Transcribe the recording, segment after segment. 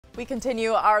We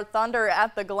continue our Thunder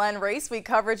at the Glen Race Week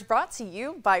coverage brought to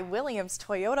you by Williams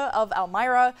Toyota of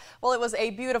Elmira. Well, it was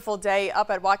a beautiful day up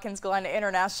at Watkins Glen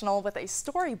International with a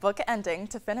storybook ending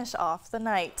to finish off the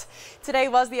night. Today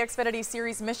was the Xfinity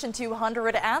Series Mission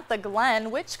 200 at the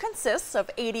Glen, which consists of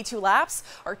 82 laps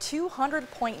or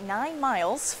 200.9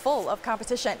 miles full of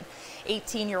competition.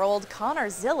 18-year-old Connor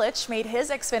Zilisch made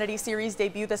his Xfinity Series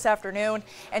debut this afternoon,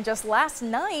 and just last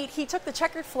night he took the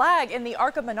checkered flag in the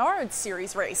ARCA Menards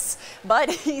Series race.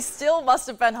 But he still must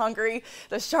have been hungry.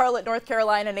 The Charlotte, North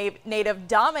Carolina native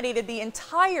dominated the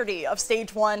entirety of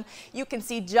Stage 1. You can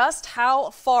see just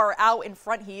how far out in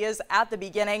front he is at the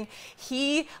beginning.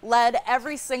 He led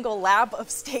every single lap of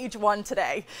Stage 1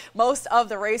 today. Most of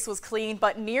the race was clean,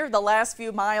 but near the last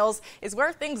few miles is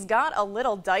where things got a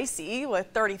little dicey. With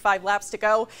 35 laps to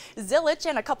go, Zilisch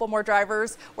and a couple more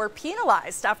drivers were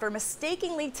penalized after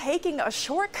mistakenly taking a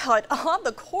shortcut on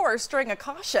the course during a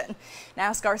caution.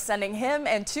 NASCAR sending him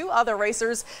and two other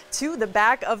racers to the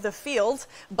back of the field,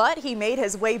 but he made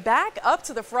his way back up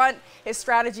to the front. His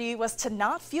strategy was to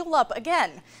not fuel up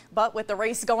again. But with the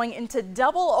race going into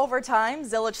double overtime,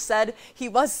 Zilisch said he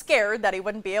was scared that he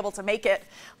wouldn't be able to make it.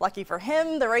 Lucky for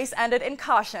him, the race ended in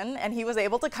caution, and he was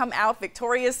able to come out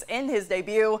victorious in his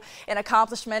debut, an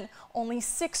accomplishment only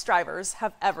 6 drivers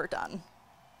have ever done.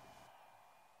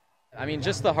 I mean,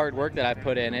 just the hard work that I've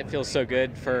put in, it feels so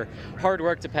good for hard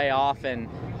work to pay off. And,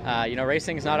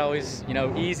 racing is not always,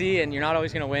 easy, and you're not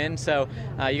always going to win. So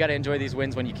you got to enjoy these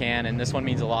wins when you can. And this one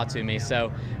means a lot to me. So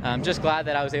I'm just glad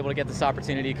that I was able to get this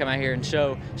opportunity to come out here and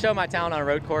show my talent on a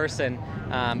road course. And,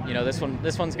 this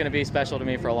one's going to be special to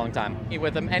me for a long time.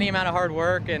 With any amount of hard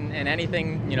work and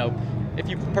anything, if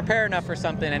you prepare enough for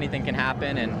something, anything can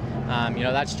happen. And,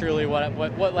 that's truly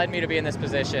what led me to be in this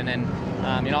position. And,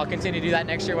 I'll continue to do that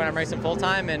next year when I'm racing full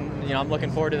time. And, I'm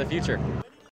looking forward to the future.